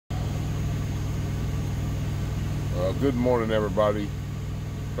Good morning, everybody.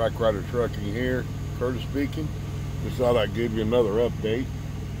 Track Rider Trucking here. Curtis speaking. Just thought I'd give you another update.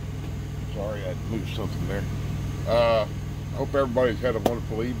 Sorry, I moved something there. Hope everybody's had a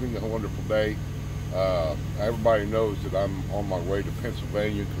wonderful evening, a wonderful day. Everybody knows that I'm on my way to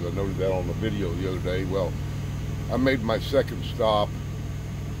Pennsylvania because I noted that on the video the other day. Well, I made my second stop,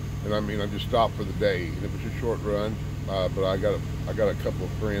 and I just stopped for the day. And it was a short run, but I got a couple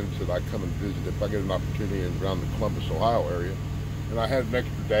of friends that I come and visit if I get an opportunity around the Columbus, Ohio area. And I had an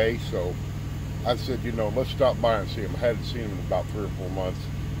extra day, so I said, let's stop by and see them. I hadn't seen them in about 3 or 4 months.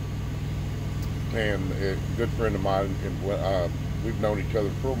 And a good friend of mine, and we've known each other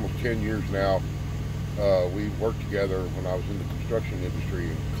for almost 10 years now. We worked together when I was in the construction industry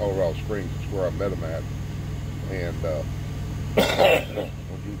in Colorado Springs. That's where I met him at. And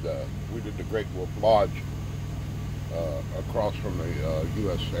we did the Great Wolf Lodge across from the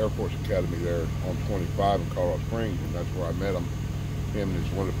U.S. Air Force Academy there on 25 in Colorado Springs, and that's where I met him and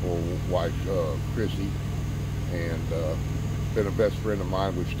his wonderful wife, Chrissy, and been a best friend of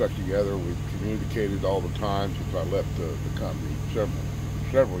mine. We've stuck together. We've communicated all the time since I left the company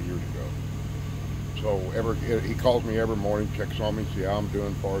several years ago. So he calls me every morning, checks on me, see how I'm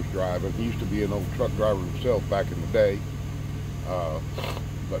doing as far as driving. He used to be an old truck driver himself back in the day,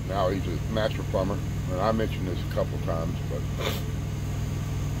 but now he's a master plumber. And I mentioned this a couple times, but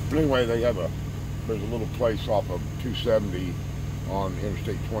anyway, there's a little place off of 270 on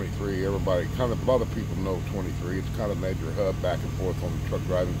Interstate 23. A lot of people know 23. It's kind of a major hub back and forth on the truck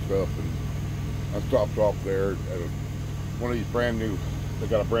driving stuff. And I stopped off there at one of these they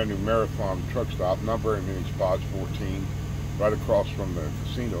got a brand new marathon truck stop, not very many spots, 14, right across from the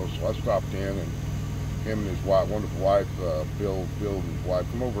casino. So I stopped in, and him and his wonderful wife, Bill and his wife,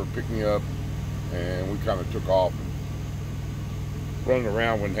 come over and picked me up. And we kind of took off and running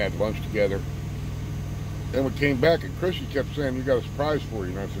around and had lunch together. And we came back, and Chrissy kept saying, "You got a surprise for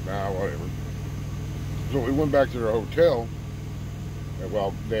you." And I said, "Nah, whatever." So we went back to their hotel. And,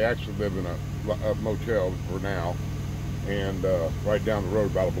 well, they actually live in a motel for now, and right down the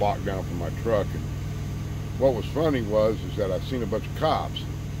road, about a block down from my truck. And what was funny is that I seen a bunch of cops.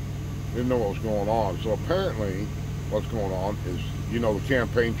 Didn't know what was going on. So apparently, what's going on is, the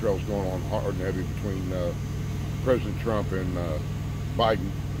campaign trail's going on hard and heavy between President Trump and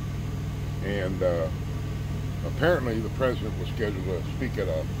Biden. And apparently the president was scheduled to speak at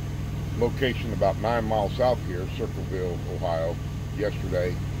a location about 9 miles south here, Circleville, Ohio,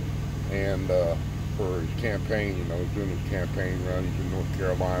 yesterday. And for his campaign, he's doing his campaign run. He's in North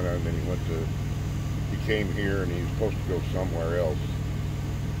Carolina, and then he came here, and he was supposed to go somewhere else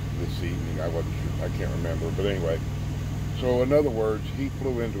this evening. I wasn't sure, I can't remember, but anyway. So in other words, he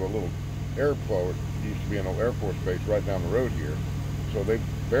flew into a little airport. It used to be an old Air Force base right down the road here. So they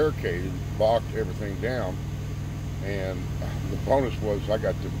barricaded, blocked everything down, and the bonus was I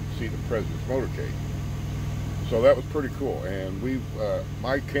got to see the president's motorcade. So that was pretty cool. And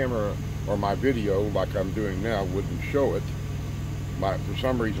my camera or my video, like I'm doing now, wouldn't show it. For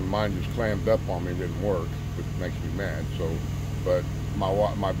some reason, mine just clammed up on me and didn't work, which makes me mad. So, but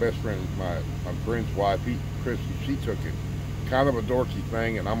my best friend, my friend's wife, Chrissy, she took it. Kind of a dorky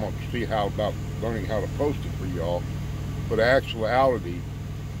thing, and I'm going to see about learning how to post it for y'all. But actuality,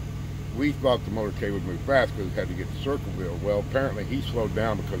 we thought the motorcade would move fast because it had to get to Circleville. Well, apparently he slowed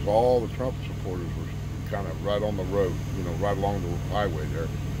down because all the Trump supporters were kind of right on the road, right along the highway there.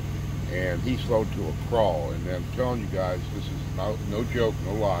 And he slowed to a crawl. And I'm telling you guys, this is no joke,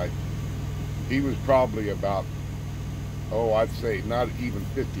 no lie. He was probably about, I'd say not even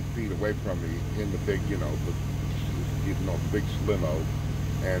 50 feet away from me in the big, the big limo.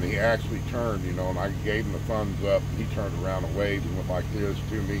 And he actually turned, and I gave him the thumbs up, and he turned around and waved and went like this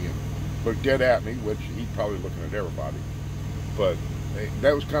to me and looked dead at me, which he's probably looking at everybody. But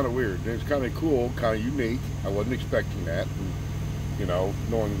that was kind of weird. It was kind of cool, kind of unique. I wasn't expecting that. And,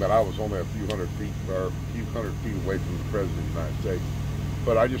 knowing that I was only a few hundred feet away from the President of the United States.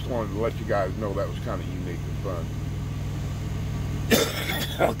 But I just wanted to let you guys know that was kind of unique and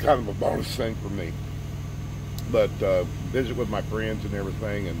fun. Kind of a bonus thing for me. But visit with my friends and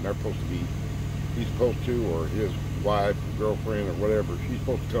everything, and he's supposed to, or his wife, girlfriend, or whatever, she's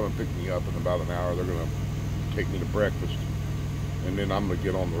supposed to come and pick me up in about an hour. They're going to take me to breakfast, and then I'm going to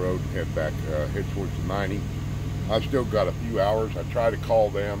get on the road and head towards the 90. I've still got a few hours. I try to call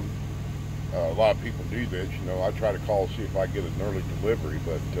them. A lot of people do this, I try to call, see if I get an early delivery,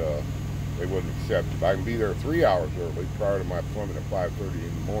 but they wouldn't accept it. I can be there 3 hours early prior to my appointment at 5:30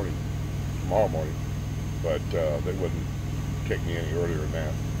 in the morning, tomorrow morning, but they wouldn't take me any earlier than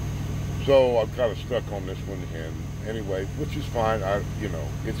that. So I'm kind of stuck on this one, and anyway, which is fine. You know,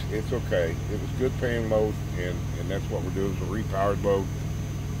 it's okay. It was good paying load, and that's what we're doing, is a repowered load.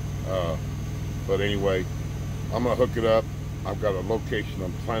 But anyway, I'm gonna hook it up. I've got a location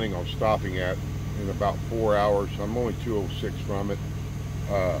I'm planning on stopping at in about 4 hours. I'm only 206 from it.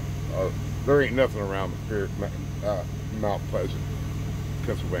 There ain't nothing around the Mount Pleasant,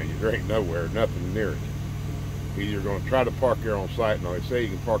 Pennsylvania. There ain't nowhere, nothing near it. Either going to try to park there on site, and they say you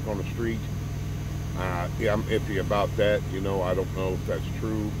can park on the street. Yeah, I'm iffy about that. You know, I don't know if that's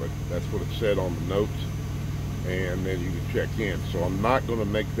true, but that's what it said on the notes. And then you can check in. So I'm not going to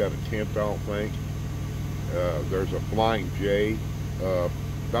make that attempt, I don't think. There's a Flying J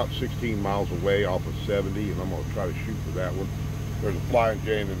about 16 miles away off of 70, and I'm going to try to shoot for that one. There's a Flying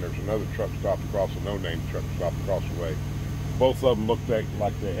J, and then there's another truck stop across, a no-name truck stop across the way. Both of them look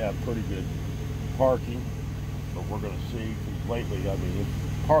like they have pretty good parking, but we're going to see, because lately, I mean,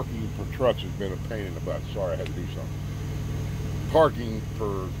 parking for trucks has been a pain in the butt. Sorry, I had to do something. Parking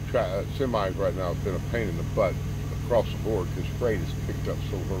for semis right now has been a pain in the butt across the board, because freight has picked up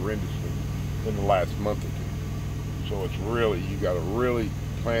so horrendously in the last month or two. So it's really, you got to really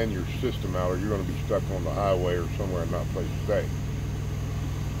plan your system out, or you're going to be stuck on the highway or somewhere and not a place to stay.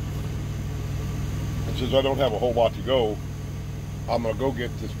 And since I don't have a whole lot to go, I'm going to go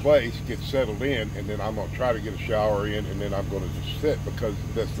get this place, get settled in, and then I'm going to try to get a shower in, and then I'm going to just sit, because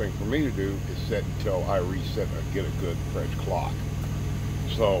the best thing for me to do is sit until I reset and get a good fresh clock.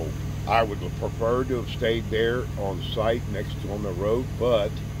 So I would prefer to have stayed there on site next to on the road,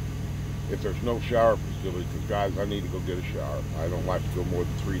 but if there's no shower facility, because guys, I need to go get a shower. I don't like to go more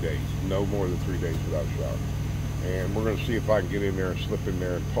than 3 days, no more than 3 days without a shower. And we're going to see if I can get in there and slip in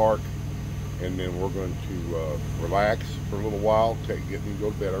there and park. And then we're going to relax for a little while, get me to go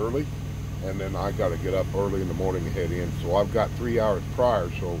to bed early, and then I got to get up early in the morning and head in. So I've got 3 hours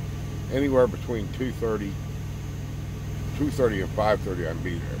prior, so anywhere between 2:30 and 5:30 I can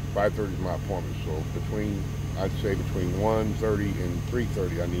be there. 5:30 is my appointment, so I'd say between 1:30 and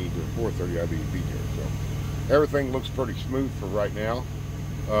 3:30 I need, or 4:30 I need to be there. So everything looks pretty smooth for right now.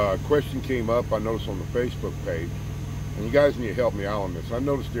 Question came up, I noticed on the Facebook page, and you guys need to help me out on this. I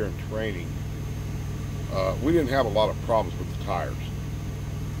noticed during training, we didn't have a lot of problems with the tires.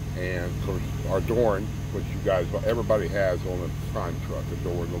 And of course, our Doran, which you guys, everybody has on a time truck, a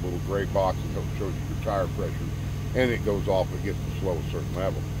Doran, the little gray box that shows you your tire pressure, and it goes off and it gets below a certain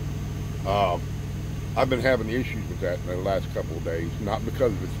level. I've been having issues with that in the last couple of days, not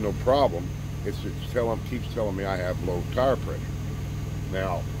because it's no problem, it keeps telling me I have low tire pressure.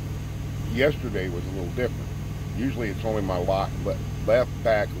 Now, yesterday was a little different. Usually it's only my left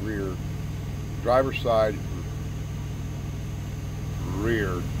back rear, driver's side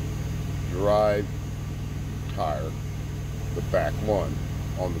rear drive tire, the back one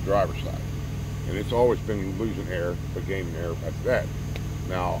on the driver's side. And it's always been losing air, but gaining air after that.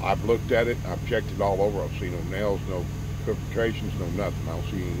 Now, I've looked at it, I've checked it all over, I've seen no nails, no perforations, no nothing. I don't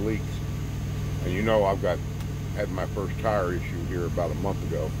see any leaks. And you know, had my first tire issue here about a month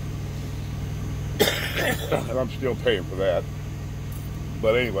ago. And I'm still paying for that.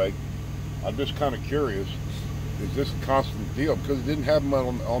 But anyway, I'm just kind of curious, is this a constant deal? Because it didn't have them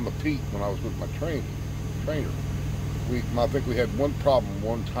on the peak when I was with my trainer. I think we had one problem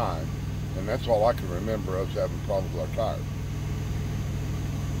one time, and that's all I can remember, us having problems with our tires.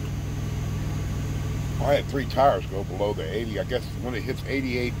 I had 3 tires go below the 80. I guess when it hits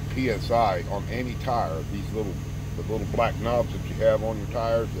 88 PSI on any tire, the little black knobs that you have on your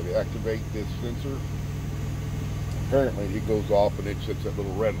tires that activate this sensor, apparently it goes off and it sets that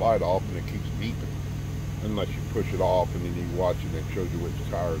little red light off and it keeps beeping unless you push it off, and then you watch it and it shows you which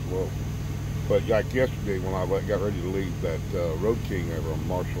tire is low. But like yesterday when I got ready to leave that Road King over on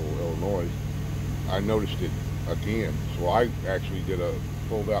Marshall, Illinois, I noticed it again. So I actually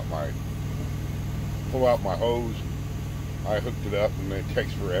pulled out my hose, I hooked it up, and it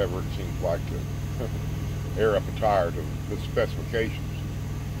takes forever, it seems like, to air up a tire to the specifications.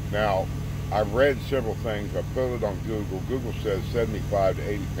 Now, I've read several things. I put it on Google. Google says 75 to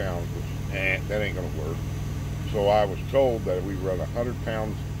 80 pounds, which, that ain't going to work. So I was told that if we run 100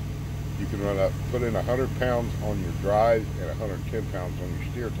 pounds, you can put in 100 pounds on your drive and 110 pounds on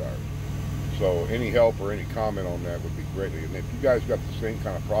your steer tires. So any help or any comment on that would be greatly. And if you guys got the same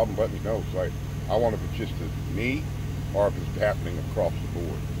kind of problem, let me know. So I wonder if it's just me or if it's happening across the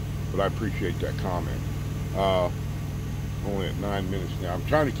board. But I appreciate that comment. Only at 9 minutes now. I'm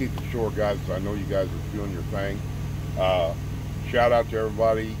trying to keep it short, guys, because I know you guys are doing your thing. Shout out to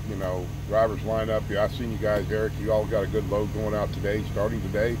everybody, you know, drivers line up. Yeah, I seen you guys, Eric. You all got a good load going out today, starting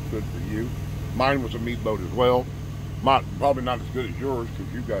today. Good for you. Mine was a meat load as well. Probably not as good as yours,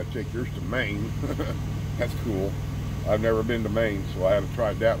 because you got to take yours to Maine. That's cool. I've never been to Maine, so I haven't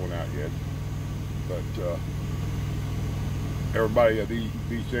tried that one out yet. But everybody,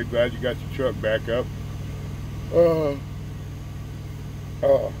 be said, glad you got your truck back up.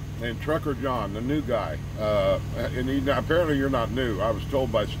 And Trucker John, the new guy, and apparently you're not new. I was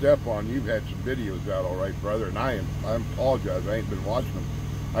told by Stephon you've had some videos out, all right, brother. And I apologize, I ain't been watching them.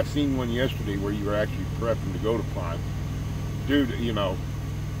 I seen one yesterday where you were actually prepping to go to Prime, dude. You know,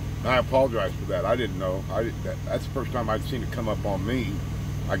 I apologize for that. I didn't know. That's the first time I'd seen it come up on me.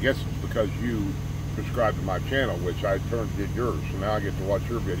 I guess it's because you subscribed to my channel, which I did yours. So now I get to watch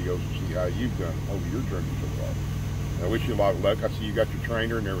your videos and see how you've done over your journey so far. I wish you a lot of luck. I see you got your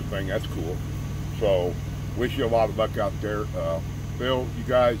trainer and everything. That's cool. So, wish you a lot of luck out there. Bill, you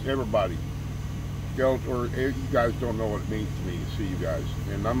guys, everybody, you guys don't know what it means to me to see you guys.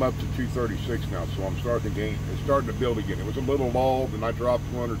 And I'm up to 236 now, so I'm starting to gain. It's starting to build again. It was a little lull, and I dropped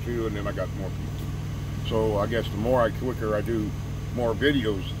one or two, and then I got more people. So I guess the quicker I do more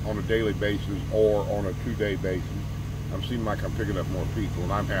videos on a daily basis or on a 2-day basis, I'm seeming like I'm picking up more people,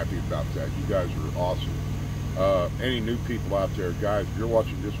 and I'm happy about that. You guys are awesome. Any new people out there, guys, if you're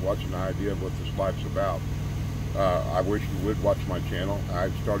just watching the idea of what this life's about, I wish you would watch my channel.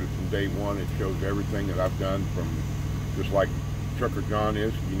 I've started from day one. It shows everything that I've done, from just like Trucker John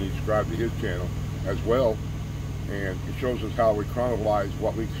is. You need to subscribe to his channel as well. And it shows us how we chronologize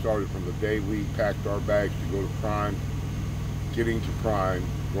what we started from the day we packed our bags to go to Prime, getting to Prime,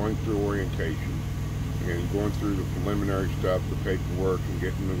 going through orientation, and going through the preliminary stuff, the paperwork, and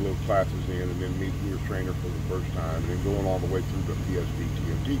getting the little classes in, and then meeting your trainer for the first time, and then going all the way through the PSD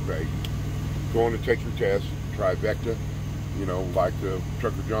TMT phase, going to take your test, trifecta, you know, like the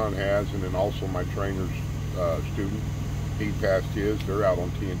Trucker John has, and then also my trainer's student, he passed his. They're out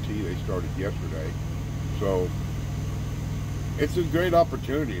on TNT. They started yesterday. So it's a great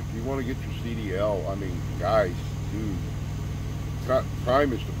opportunity if you want to get your CDL. I mean, guys, dude,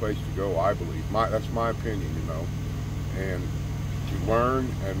 Prime is the place to go, I believe. That's my opinion, you know. And to learn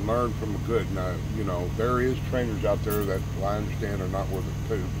from the good. Now, you know, there is trainers out there that I understand are not worth it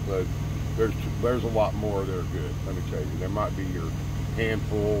too, but there's a lot more that are good. Let me tell you, there might be your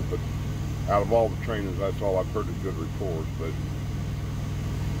handful, but out of all the trainers, that's all I've heard is good reports. But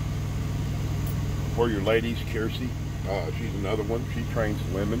for your ladies, Kiersey, she's another one. She trains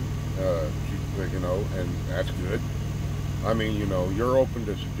women, you know, and that's good. I mean, you know, you're open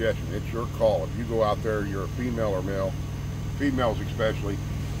to suggestion. It's your call. If you go out there, you're a female or male, females especially,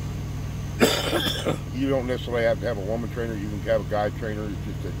 you don't necessarily have to have a woman trainer. You can have a guy trainer. It's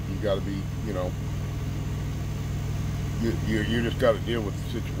just that you got to be, you know, you just got to deal with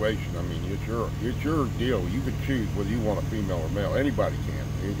the situation. I mean, it's your deal. You can choose whether you want a female or male. Anybody can.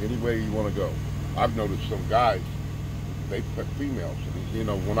 Any way you want to go. I've noticed some guys, they put females. And, you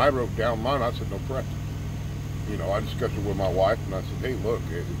know, when I wrote down mine, I said no preference. You know, I discussed it with my wife, and I said, hey, look,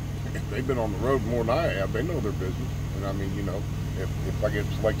 if they've been on the road more than I have, they know their business. And I mean, you know, if I get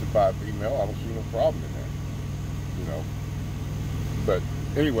selected by a female, I don't see no problem in that. You know. But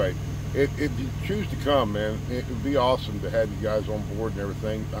anyway, if you choose to come, man, it would be awesome to have you guys on board and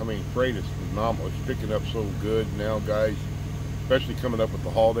everything. I mean, freight is phenomenal. It's picking up so good now, guys, especially coming up with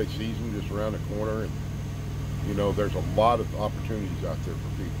the holiday season just around the corner. And, you know, there's a lot of opportunities out there for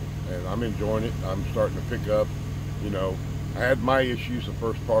people. And I'm enjoying it. I'm starting to pick up. You know, I had my issues the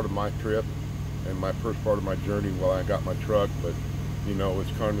first part of my trip and my first part of my journey while I got my truck, but you know, it's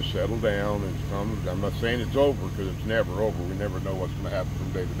kind of settled down. I'm not saying it's over, because it's never over. We never know what's going to happen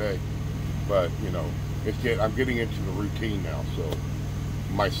from day to day. But you know, I'm getting into the routine now. So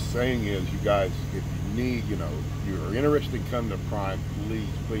my saying is, you guys, if you need, you know, you're interested in coming to Prime,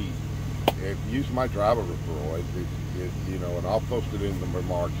 please, use my driver referral. You know, and I'll post it in the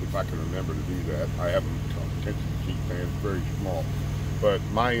remarks if I can remember to do that. I haven't attention sheet, man, it's very small. But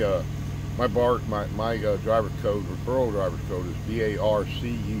my driver code, referral driver's code is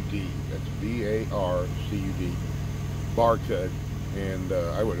BARCUD. That's BARCUD, barcode. And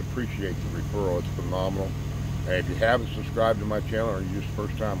I would appreciate the referral. It's phenomenal. And if you haven't subscribed to my channel, or you're just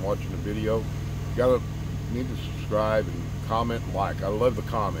first time watching the video, you need to subscribe and comment and like. I love the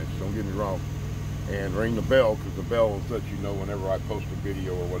comments, don't get me wrong. And ring the bell, because the bell will let you know whenever I post a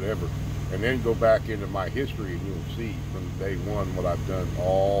video or whatever. And then go back into my history, and you'll see from day one what I've done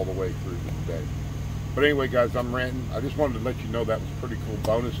all the way through to today. But anyway, guys, I'm ranting. I just wanted to let you know that was a pretty cool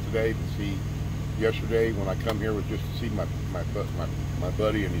bonus today to see. Yesterday when I come here was just to see my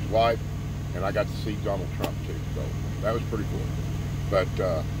buddy and his wife, and I got to see Donald Trump too. So that was pretty cool. But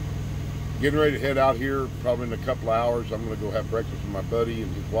getting ready to head out here probably in a couple of hours. I'm going to go have breakfast with my buddy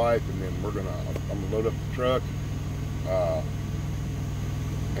and his wife, and then I'm going to load up the truck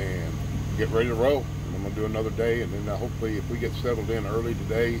and get ready to roll. and I'm gonna do another day, and then hopefully if we get settled in early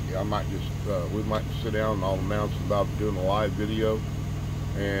today, I might just we might sit down and I'll announce about doing a live video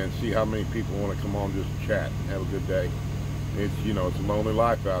and see how many people want to come on, just chat and have a good day. It's, you know, it's a lonely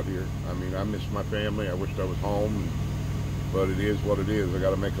life out here. I mean, I miss my family. I wished I was home, but it is what it is. I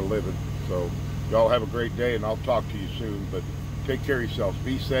got to make a living. So y'all have a great day, and I'll talk to you soon. But take care of yourselves.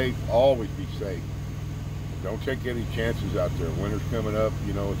 Be safe. Always be safe. Don't take any chances out there. Winter's coming up.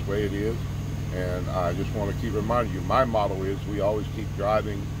 You know, it's the way it is. And I just want to keep reminding you, my motto is we always keep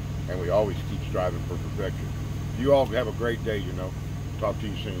driving, and we always keep striving for perfection. You all have a great day, you know. Talk to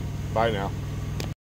you soon. Bye now.